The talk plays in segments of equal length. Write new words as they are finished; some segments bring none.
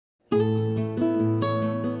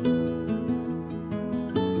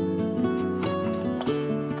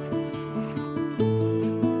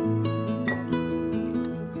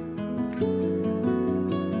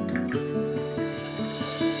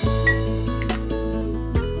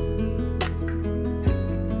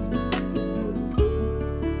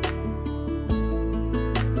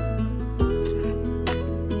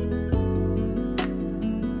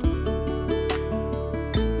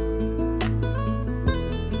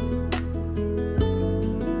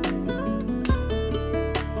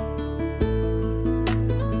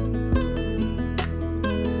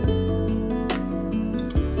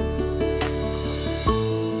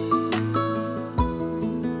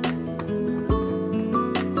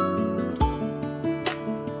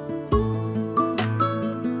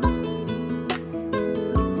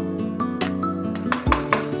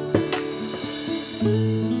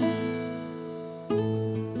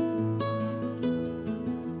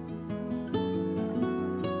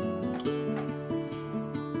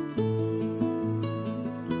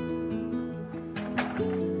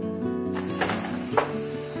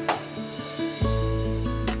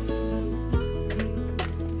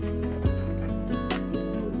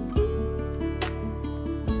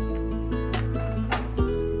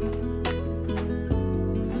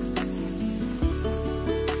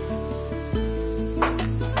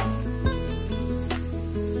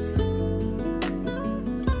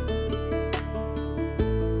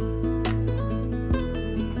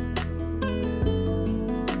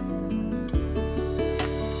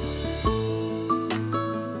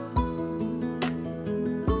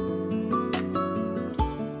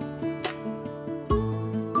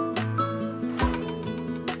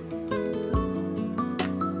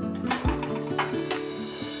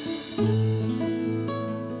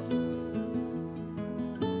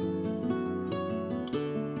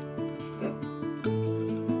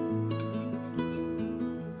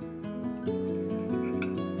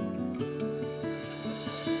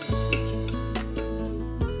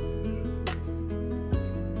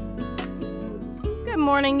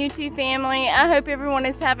morning, YouTube family. I hope everyone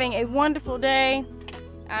is having a wonderful day.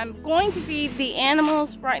 I'm going to feed the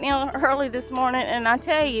animals right now early this morning, and I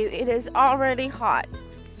tell you, it is already hot.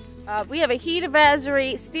 We have a heat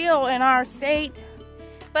advisory still in our state,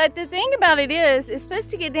 but the thing about it is, it's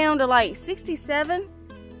supposed to get down to like 67,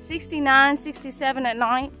 69, 67 at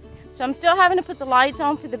night. So I'm still having to put the lights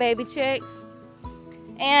on for the baby chicks.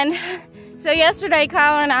 And so yesterday,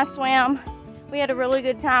 Kylar and I swam. We had a really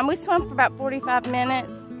good time. We swam for about 45 minutes,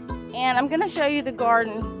 and I'm gonna show you the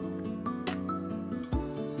garden.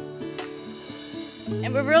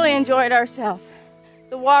 And we really enjoyed ourselves.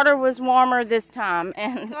 The water was warmer this time.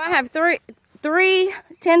 And so I have three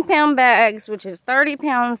 10-pound bags, which is 30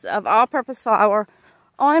 pounds of all-purpose flour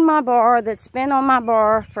on my bar that's been on my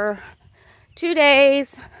bar for 2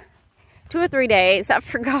 days, 2 or 3 days. I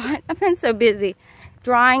forgot. I've been so busy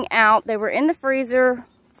drying out. They were in the freezer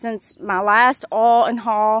since my last oil and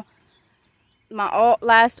haul,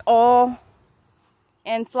 last oil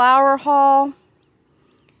and flour haul.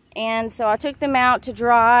 And so I took them out to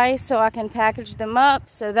dry so I can package them up.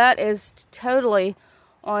 So that is totally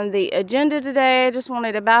on the agenda today. I just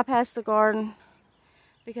wanted to bypass the garden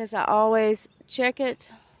because I always check it.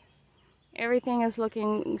 Everything is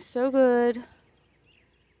looking so good.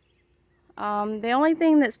 The only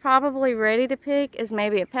thing that's probably ready to pick is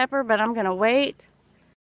maybe a pepper, but I'm gonna wait.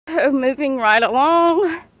 So moving right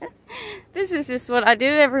along. This is just what I do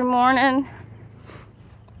every morning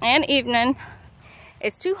and evening.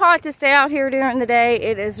 It's too hot to stay out here during the day.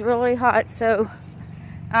 It is really hot, so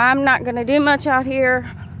I'm not gonna do much out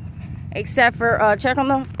here except for check on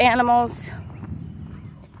the animals,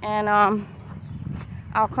 and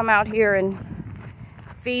I'll come out here and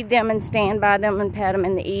feed them and stand by them and pet them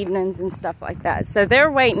in the evenings and stuff like that. So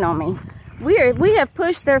they're waiting on me. We have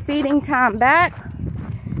pushed their feeding time back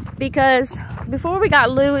because before we got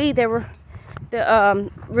Louie, the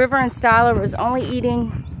River and Styler was only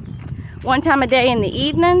eating 1 time a day in the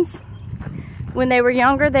evenings. When they were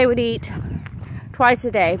younger, they would eat twice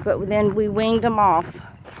a day, but then we weaned them off.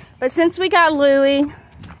 But since we got Louie,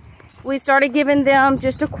 we started giving them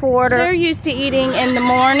just a quarter. They're used to eating in the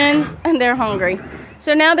mornings, and they're hungry.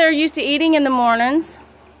 So now they're used to eating in the mornings,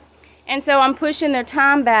 and so I'm pushing their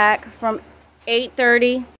time back from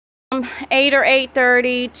 8:30, 8 or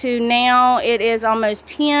 8:30 to now it is almost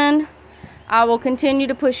 10. I will continue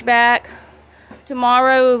to push back.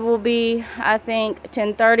 Tomorrow it will be, I think,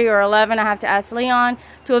 10:30 or 11. I have to ask Leon.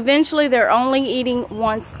 To eventually they're only eating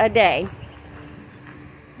once a day.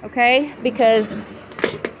 Okay? Because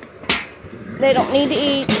they don't need to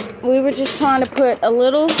eat. We were just trying to put a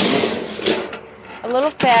little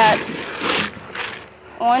fat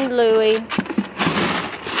on Louie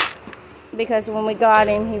because when we got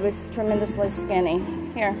him, he was tremendously skinny.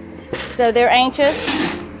 Here. So they're anxious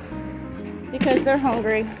because they're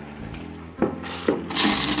hungry.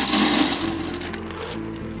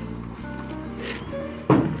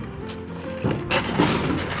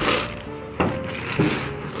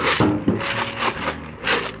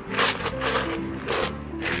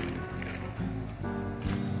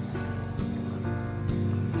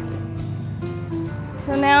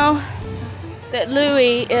 So now that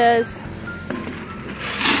Louie is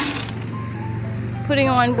putting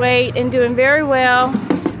on weight and doing very well,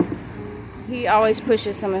 he always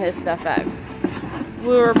pushes some of his stuff back. We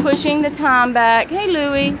were pushing the time back. Hey,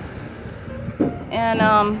 Louie. And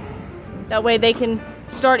that way they can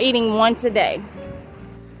start eating once a day.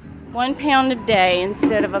 1 pound a day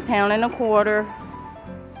instead of 1.25 pounds.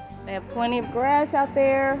 They have plenty of grass out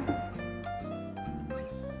there.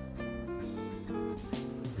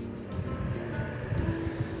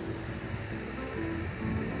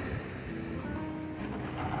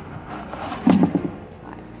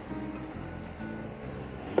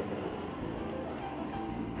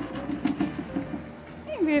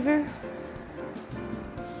 River.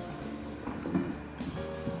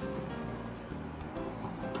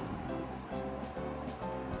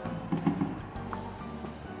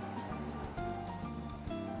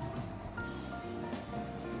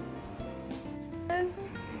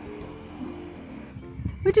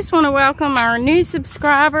 We just want to welcome our new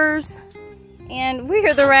subscribers, and we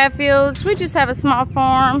are the Radfields. We just have a small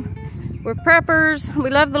farm. We're preppers. We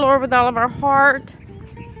love the Lord with all of our heart.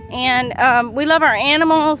 And we love our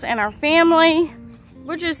animals and our family.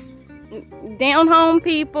 We're just down-home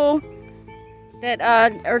people that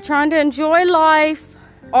are trying to enjoy life,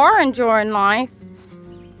 are enjoying life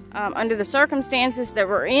under the circumstances that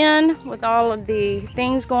we're in, with all of the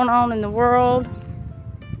things going on in the world,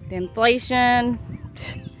 the inflation,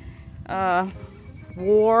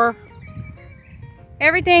 war,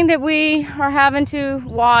 everything that we are having to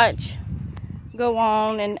watch. go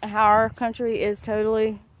on and how our country is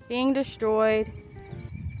totally being destroyed.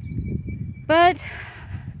 But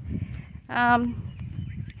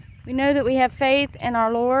we know that we have faith in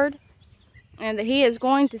our Lord and that He is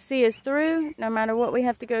going to see us through no matter what we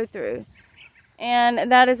have to go through.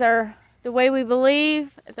 And that is the way we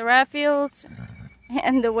believe at the Rattfields,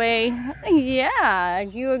 and the way, yeah,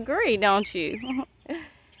 you agree, don't you?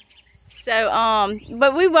 So,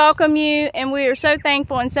 but we welcome you, and we are so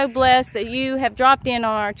thankful and so blessed that you have dropped in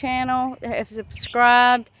on our channel, have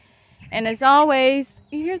subscribed, and as always,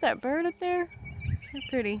 you hear that bird up there? So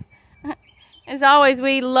pretty. As always,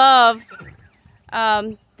 we love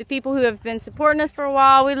the people who have been supporting us for a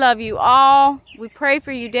while. We love you all. We pray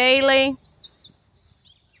for you daily.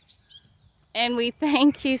 And we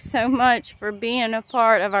thank you so much for being a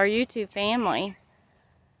part of our YouTube family.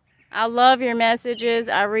 I love your messages.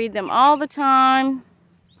 I read them all the time.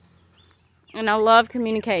 And I love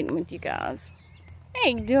communicating with you guys.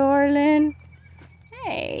 Hey, darling.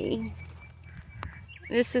 Hey.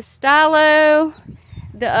 This is Stylo.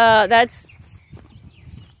 That's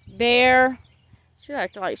Bear. She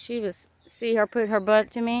acted like she was, see her put her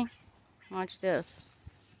butt to me? Watch this.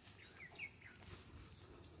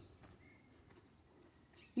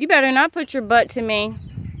 You better not put your butt to me.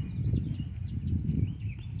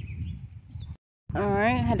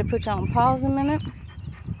 Alright, I had to put y'all on pause a minute.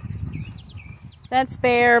 That's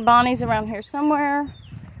Bear. Bonnie's around here somewhere.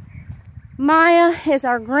 Maya is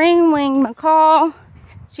our green wing macaw.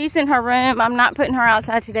 She's in her room. I'm not putting her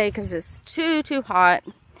outside today because it's too hot.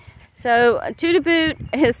 So, To the Boot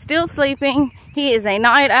is still sleeping. He is a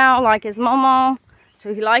night owl like his mama.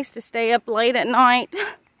 So he likes to stay up late at night.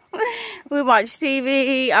 We watch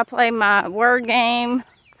TV. I play my word game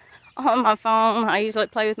on my phone. I usually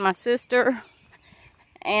play with my sister.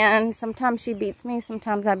 And sometimes she beats me.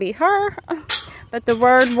 Sometimes I beat her. But the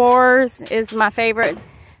word wars is my favorite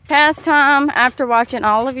pastime after watching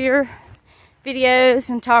all of your videos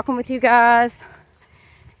and talking with you guys.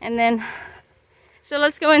 And then, so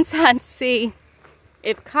let's go inside and see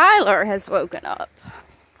if Kylar has woken up.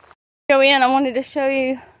 Go in. I wanted to show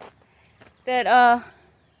you that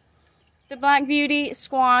the Black Beauty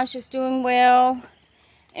squash is doing well.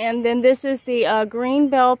 And then this is the green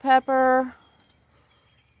bell pepper.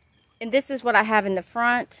 And this is what I have in the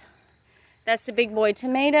front. That's the big boy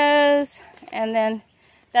tomatoes. And then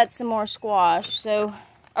that's some more squash. So,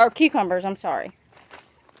 or cucumbers, I'm sorry.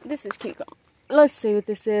 This is cucumber. Let's see what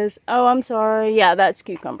this is. Oh, I'm sorry. Yeah, that's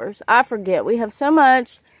cucumbers. I forget. We have so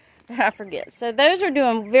much that I forget. So those are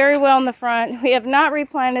doing very well in the front. We have not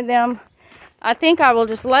replanted them. I think I will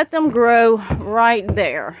just let them grow right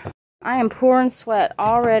there. I am pouring sweat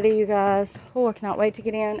already, you guys. Oh, I cannot wait to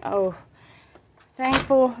get in. Oh,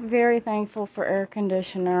 thankful, very thankful for air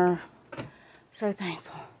conditioner. So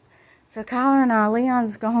thankful. So Kylar and I,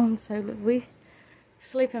 Leon's gone, so we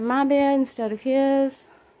sleep in my bed instead of his.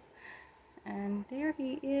 And there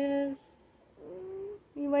he is.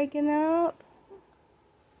 You waking up?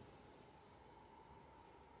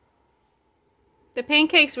 The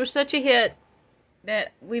pancakes were such a hit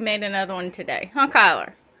that we made another one today. Huh,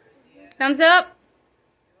 Kylar? Thumbs up?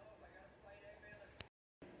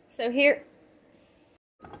 So here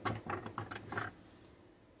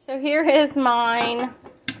is mine.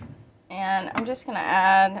 And I'm just going to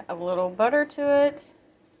add a little butter to it.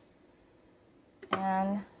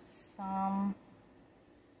 And some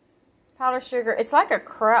powdered sugar. It's like a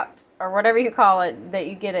crepe, or whatever you call it, that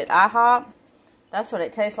you get at Ihop. That's what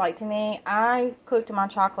it tastes like to me. I cooked my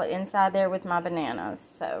chocolate inside there with my bananas.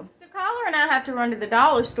 So Kylar and I have to run to the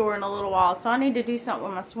dollar store in a little while, so I need to do something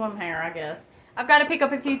with my swim hair, I guess. I've got to pick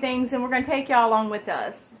up a few things, and we're going to take y'all along with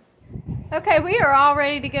us. Okay, we are all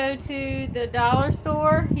ready to go to the dollar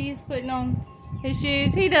store. He's putting on his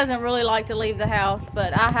shoes. He doesn't really like to leave the house,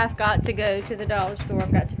 but I have got to go to the dollar store.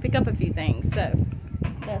 I've got to pick up a few things, so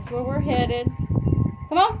that's where we're headed.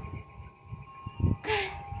 Come on.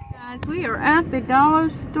 Guys, we are at the dollar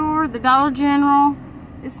store, the Dollar General.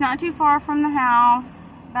 It's not too far from the house,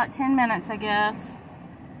 about 10 minutes, I guess.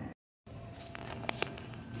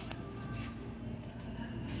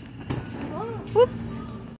 Whoops.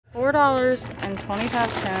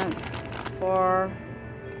 $4.25 for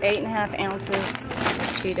 8.5 ounces of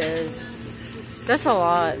Cheetos. That's a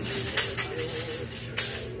lot.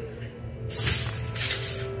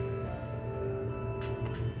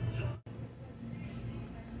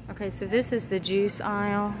 Okay, so this is the juice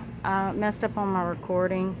aisle. I messed up on my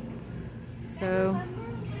recording, so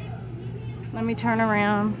let me turn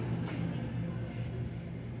around.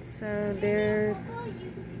 So this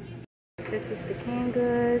is the canned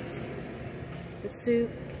goods, the soup,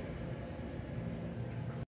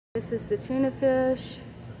 This is the tuna fish.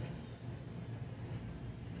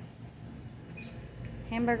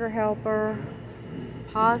 Hamburger helper.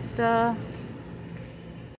 Pasta.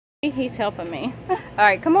 He's helping me.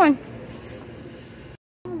 Alright, come on.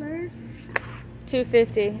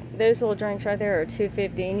 $2.50. Those little drinks right there are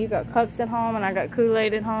 $2.50. And you got cups at home and I got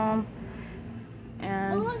Kool-Aid at home.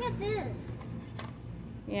 And oh, look at this.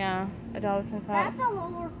 Yeah, $1.25. That's a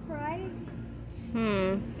lower price.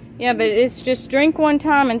 Yeah, but it's just drink one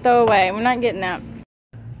time and throw away. We're not getting that.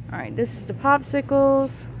 Alright, this is the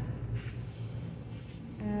popsicles.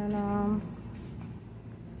 And I'm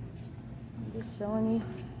just showing you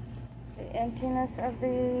the emptiness of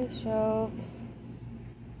the shelves.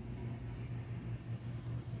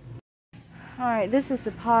 Alright, this is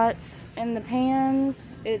the pots and the pans.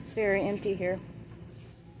 It's very empty here.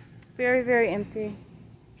 Very, very empty.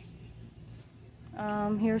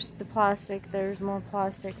 Here's the plastic. There's more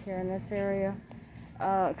plastic here in this area.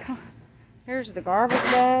 Here's the garbage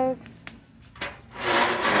bags.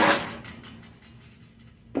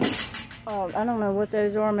 Oh, I don't know what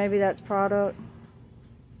those are. Maybe that's product.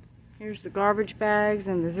 Here's the garbage bags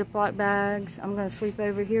and the Ziploc bags. I'm going to sweep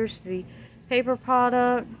over. Here's the paper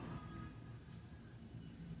product.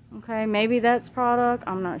 Okay, maybe that's product.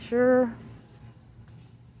 I'm not sure.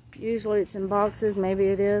 Usually it's in boxes. Maybe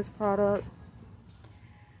it is product.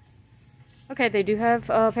 Okay, they do have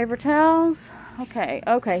paper towels. Okay,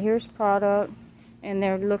 here's product. And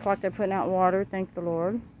they look like they're putting out water. Thank the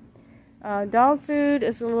Lord. Dog food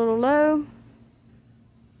is a little low.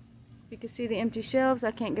 You can see the empty shelves.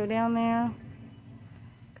 I can't go down there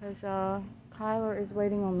because Kylar is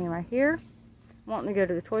waiting on me right here. Wanting to go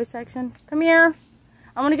to the toy section. Come here.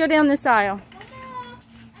 I want to go down this aisle.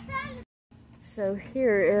 So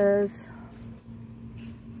here is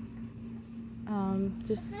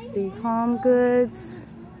just the home goods.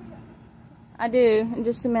 I do, in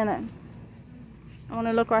just a minute. I want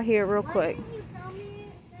to look right here real quick.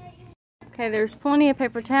 Okay, there's plenty of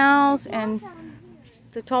paper towels, and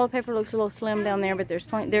the toilet paper looks a little slim down there, but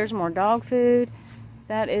there's more dog food.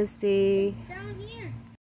 That is the...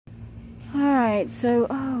 Alright, so,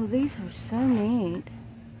 oh, these are so neat.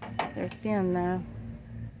 They're thin though.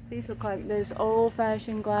 These look like those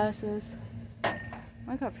old-fashioned glasses.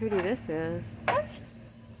 Look how pretty this is.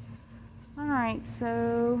 Alright,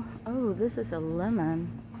 so, oh, this is a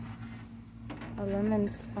lemon. A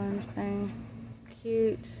lemon sponge thing.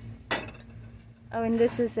 Cute. Oh, and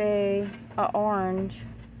this is an orange.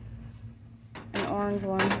 An orange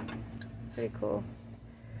one. Pretty cool.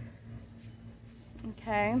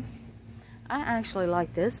 Okay. I actually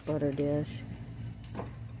like this butter dish.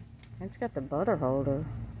 It's got the butter holder.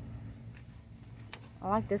 I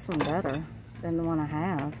like this one better than the one I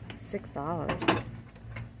have. $6.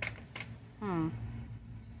 I'm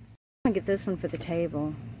gonna get this one for the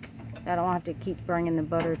table. I don't have to keep bringing the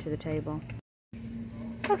butter to the table.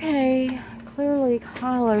 Okay, clearly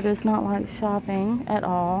Kylar does not like shopping at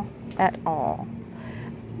all. At all.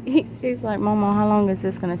 He's like, Mama, how long is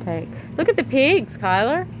this gonna take? Look at the pigs,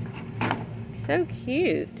 Kylar. So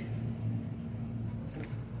cute.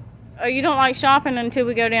 Oh, you don't like shopping until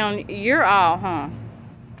we go down your aisle, huh?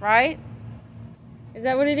 Right? Is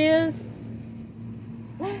that what it is?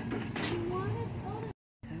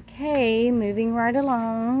 Okay, moving right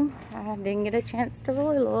along. I didn't get a chance to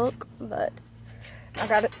really look, but I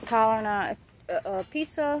got Kylar and I a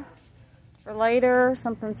pizza for later.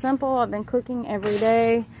 Something simple. I've been cooking every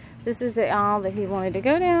day. This is the aisle that he wanted to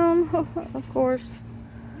go down, of course.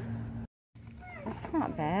 It's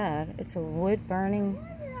not bad. It's a wood burning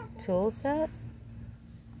tool set.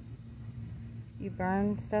 You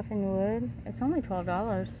burn stuff in wood. It's only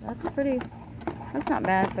 $12. That's not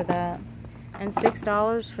bad for that. And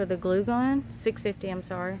 $6 for the glue gun. $6.50, I'm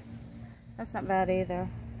sorry. That's not bad either.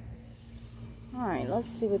 Alright, let's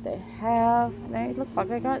see what they have. They look like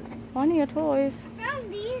they got plenty of toys. I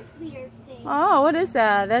found these weird things. Oh, what is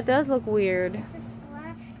that? That does look weird. It's a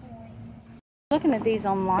splash toy. Looking at these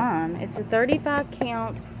online. It's a 35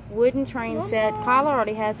 count wooden train set. Kylar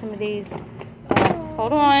already has some of these.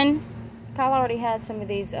 Hold on. Kylar already has some of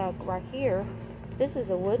these right here. This is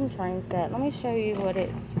a wooden train set. Let me show you what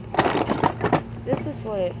it... This is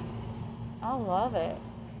what it... I love it.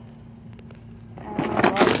 I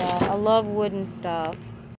love that. I love wooden stuff.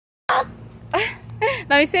 Let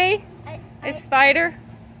me see. A spider.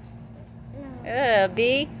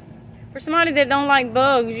 Bee. For somebody that don't like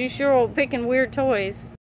bugs, you sure are picking weird toys.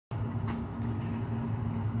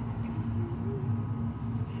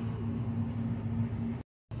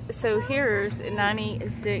 So here's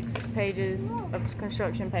 96 pages of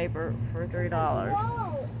construction paper for $3.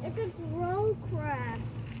 Whoa, it's a grow crab.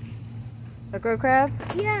 A grow crab?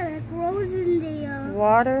 Yeah, that grows in the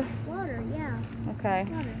Water? water, yeah. Okay.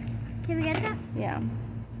 Water. Can we get that? Yeah.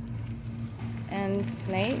 And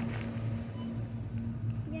snakes?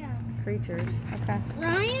 Yeah. Creatures. Okay.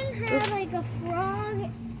 Ryan had like a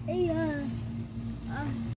frog,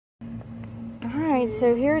 Alright,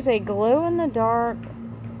 so here's a glow-in-the-dark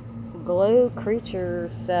glow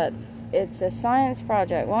creature set. It's a science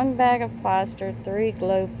project. 1 bag of plaster, 3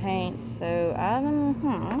 glow paints. So,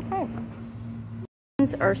 okay.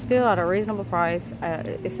 Are still at a reasonable price.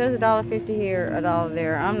 It says $1.50 here, $1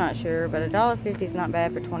 there. I'm not sure, but $1.50 is not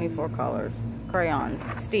bad for 24 colors. Crayons.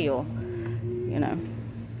 Steel. You know.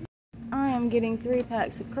 I am getting 3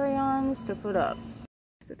 packs of crayons to put up.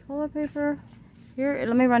 The toilet paper. Here,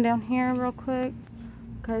 let me run down here real quick.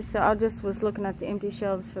 Okay, so I just was looking at the empty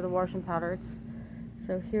shelves for the washing powders.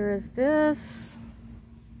 So here is this.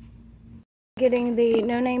 Getting the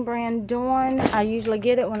no-name brand Dawn. I usually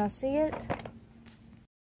get it when I see it.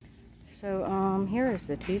 So here is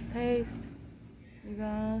the toothpaste, you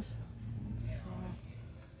guys.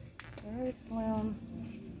 Very slim.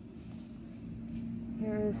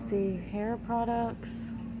 Here is the hair products.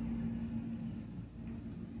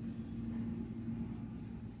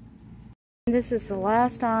 This is the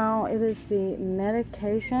last aisle. It is the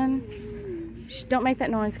medication. Shh, don't make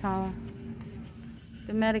that noise, Kylar.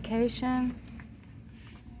 The medication.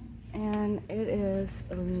 And it is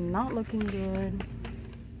not looking good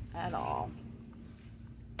at all.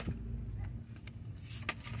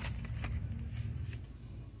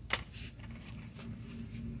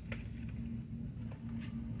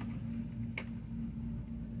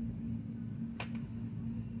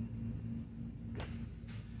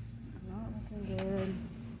 Not looking good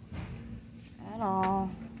at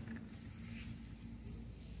all.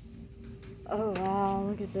 Oh wow,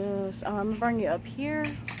 look at this. I'm gonna bring you up here,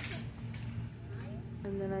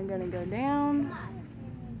 and then I'm gonna go down.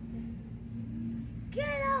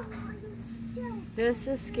 Get out! This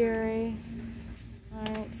is scary.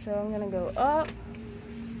 Alright, so I'm gonna go up.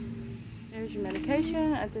 There's your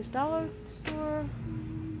medication at this dollar store.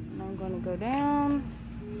 And I'm gonna go down.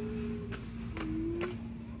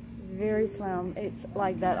 Very slim. It's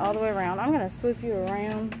like that all the way around. I'm gonna swoop you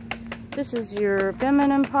around. This is your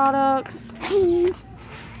feminine products.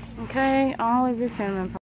 Okay, all of your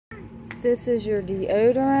feminine products. This is your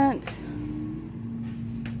deodorant.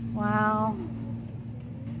 Wow.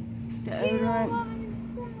 Deodorant.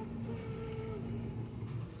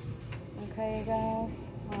 Okay, you guys.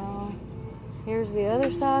 Here's the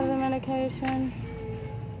other side of the medication.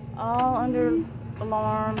 All under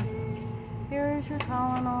alarm. Here is your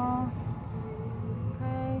Tylenol.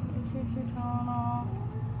 Okay, here's your Tylenol.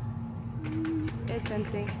 It's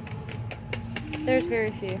empty. There's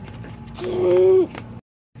very few.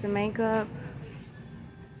 The makeup.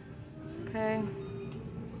 Okay.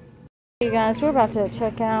 Hey guys, we're about to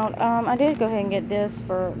check out. I did go ahead and get this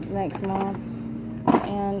for next month.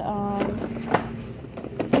 And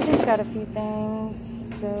we just got a few things.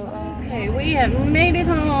 So, okay, we have made it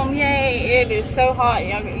home. Yay! It is so hot,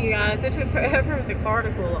 you guys. It took forever for the car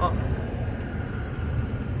to cool off.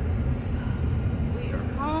 So, we are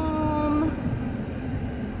home.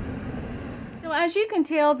 So, as you can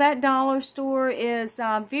tell, that dollar store is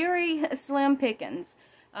very slim pickings.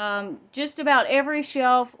 Just about every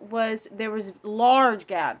shelf there was large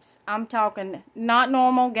gaps. I'm talking not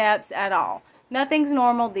normal gaps at all. Nothing's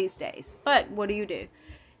normal these days. But what do you do?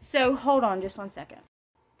 So, hold on just 1 second.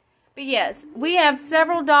 But yes, we have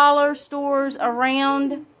several dollar stores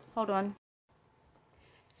around. Hold on.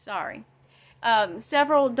 Sorry.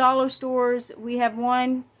 Several dollar stores. We have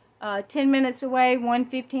one 10 minutes away, one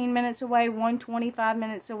 15 minutes away, one 25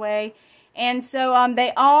 minutes away. And so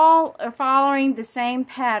they all are following the same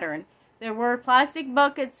pattern. There were plastic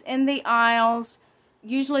buckets in the aisles.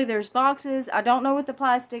 Usually there's boxes. I don't know what the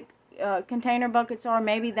plastic container buckets are.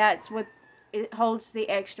 Maybe that's what it holds the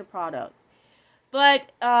extra product.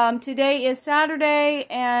 But today is Saturday,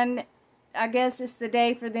 and I guess it's the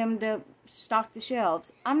day for them to stock the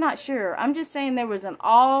shelves. I'm not sure. I'm just saying there was an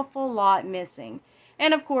awful lot missing.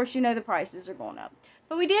 And of course, you know the prices are going up.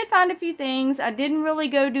 But we did find a few things. I didn't really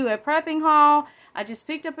go do a prepping haul. I just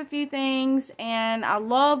picked up a few things, and I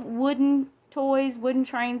love wooden toys, wooden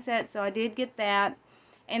train sets, so I did get that.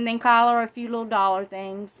 And then Kylar a few little dollar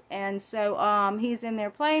things. And so he's in there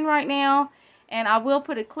playing right now, and I will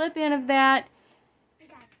put a clip in of that. Hey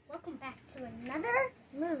guys, welcome back to another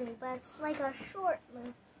movie, but it's like a short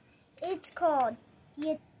movie. It's called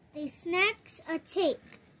The Snacks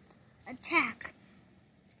Attack.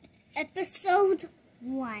 Episode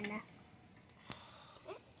 1.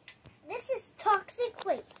 This is toxic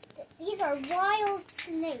waste. These are wild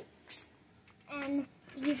snakes. And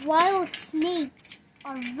these wild snakes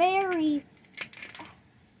are very,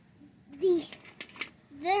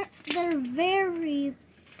 they're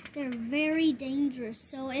very dangerous.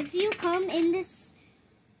 So if you come in this,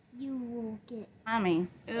 you will get.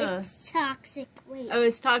 It's toxic waste. Oh,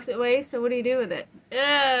 it's toxic waste. So what do you do with it?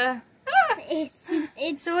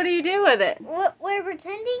 It's. So what do you do with it? We're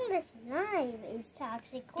pretending this knife is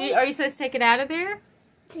toxic waste. Are you supposed to take it out of there?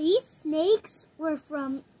 These snakes were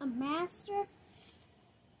from a master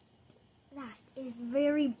that is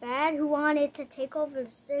very bad, who wanted to take over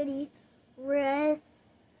the city. Red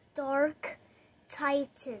Dark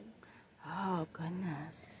Titan. Oh,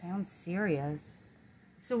 goodness. Sounds serious.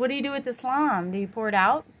 So what do you do with the slime? Do you pour it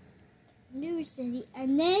out? New city.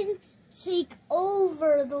 And then take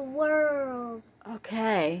over the world.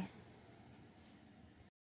 Okay.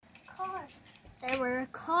 Cars. There were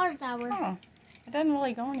cars that were... Oh, it doesn't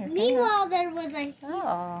really go on your finger. Meanwhile, there was a...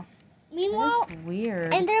 Oh. Meanwhile... That's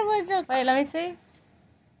weird. And there was a... Wait, let me see.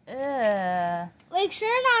 Make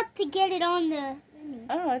sure not to get it on the...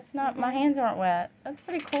 Oh, it's not... My hands aren't wet. That's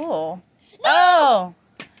pretty cool. No! Oh!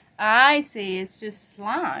 I see. It's just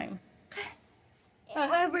slime.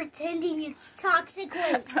 We're pretending it's toxic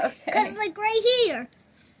waste. Okay. Because, like, right here.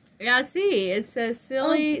 Yeah, I see. It says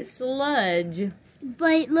silly sludge.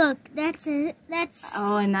 But, look, that's it. That's...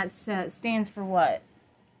 Oh, and that stands for what?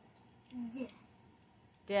 Death.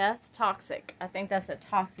 Death, toxic. I think that's a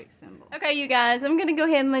toxic symbol. Okay, you guys, I'm going to go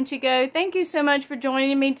ahead and let you go. Thank you so much for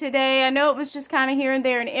joining me today. I know it was just kind of here and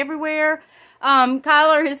there and everywhere.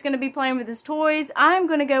 Kylar is going to be playing with his toys. I'm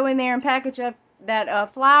going to go in there and package up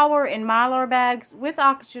that flour in Mylar bags with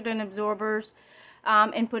oxygen absorbers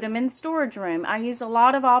and put them in the storage room. I use a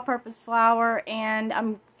lot of all-purpose flour, and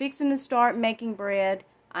I'm fixing to start making bread.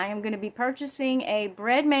 I am going to be purchasing a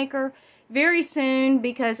bread maker very soon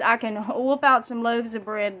because I can whoop out some loaves of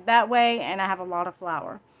bread that way, and I have a lot of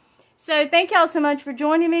flour. So thank y'all so much for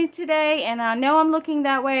joining me today, and I know I'm looking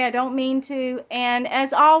that way. I don't mean to. And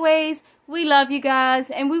as always, we love you guys,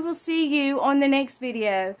 and we will see you on the next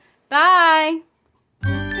video. Bye!